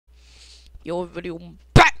Yo, video,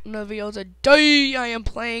 back in the video today. I am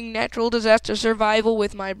playing Natural Disaster Survival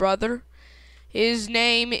with my brother. His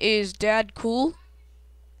name is Dad Cool.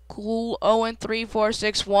 Cool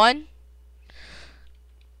 03461.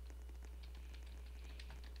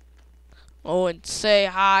 Oh, and say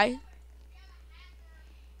hi.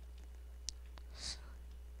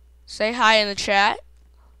 Say hi in the chat.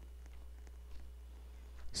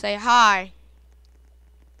 Say hi.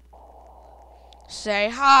 Say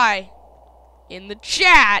hi in the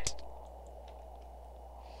chat.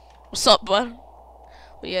 What's up, bud?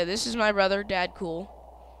 But yeah, this is my brother, Dad Cool.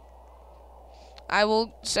 I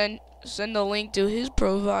will send a link to his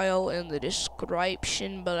profile in the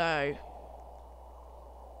description below.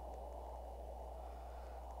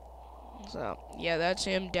 So, yeah, that's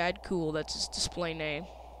him, Dad Cool. That's his display name.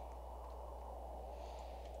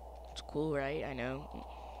 It's cool, right? I know.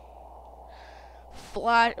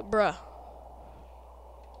 Fly, bruh.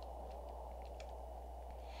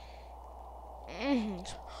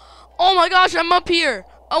 Oh my gosh, I'm up here.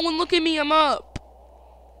 Oh, and look at me, I'm up.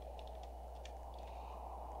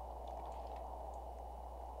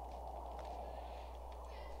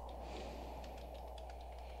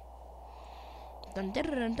 Dun, dun,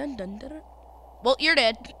 dun, dun, dun, dun. Well, you're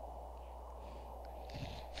dead.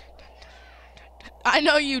 I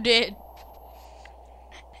know you did.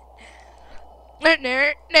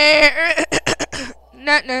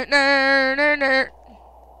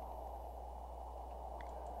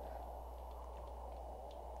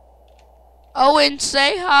 Owen,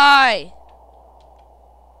 say hi.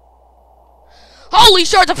 Holy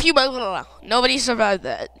shit, a few. Nobody survived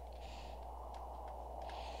that.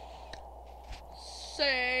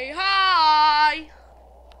 Say hi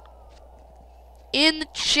in the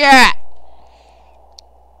chat.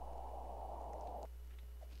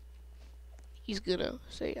 He's gonna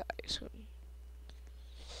say hi soon.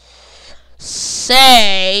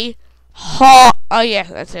 Say hi. Oh yeah,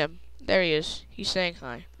 that's him. There he is. He's saying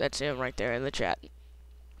hi. That's him right there in the chat.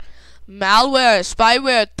 Malware,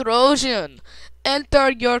 spyware, Trojan,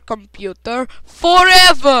 enter your computer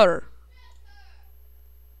forever.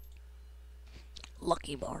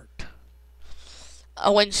 Lucky Mart.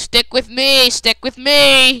 Owen, stick with me. Stick with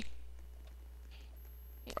me.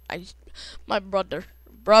 My brother.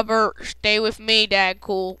 Brother, stay with me, Dad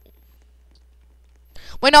Cool.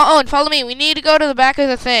 Wait, no, Owen, follow me. We need to go to the back of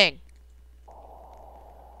the thing.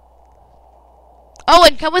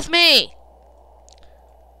 Owen, come with me.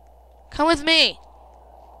 Come with me.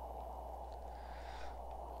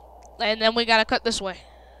 And then we gotta cut this way.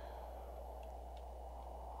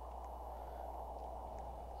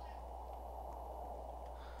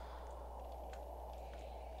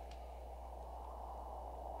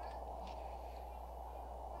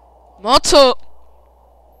 What's up?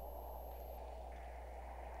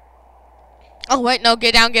 Oh, wait, no,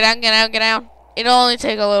 get down, get down, get down, get down. It'll only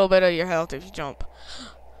take a little bit of your health if you jump.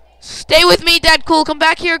 Stay with me, Dad Cool. Come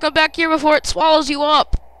back here before it swallows you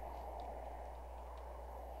up.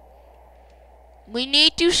 We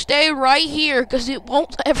need to stay right here because it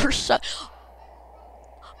won't ever suck.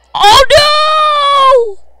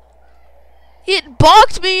 Oh no! It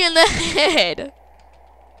bonked me in the head.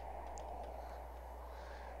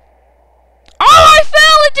 Oh, I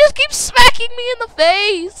fell! It just keeps smacking me in the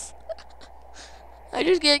face. I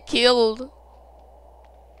just get killed.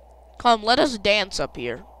 Come, let us dance up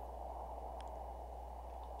here.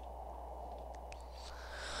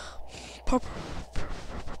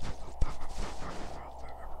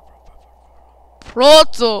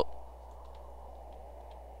 Proto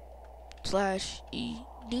slash E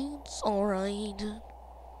dance, alright.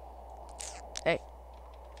 Hey.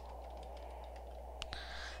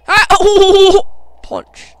 Ah, oh,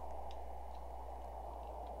 punch.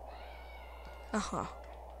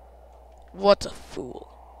 What a fool.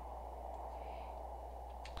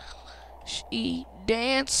 She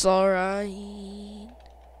dance, alright.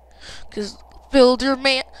 Cause Builder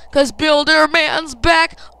Man's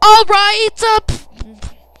back, alright up.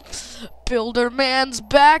 Builder Man's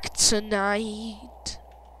back tonight.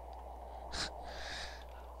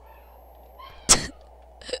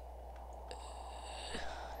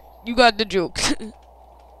 You got the joke.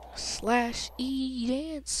 Slash E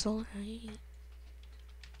dance, alright.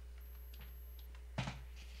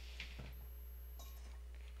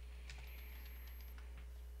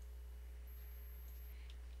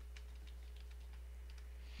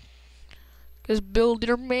 Cause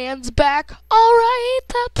Builder Man's back,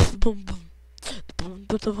 alright.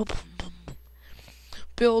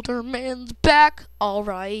 Builder Man's back,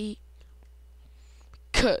 alright.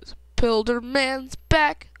 Cause Builder Man's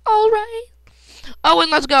back, alright. Oh, and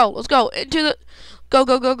let's go into the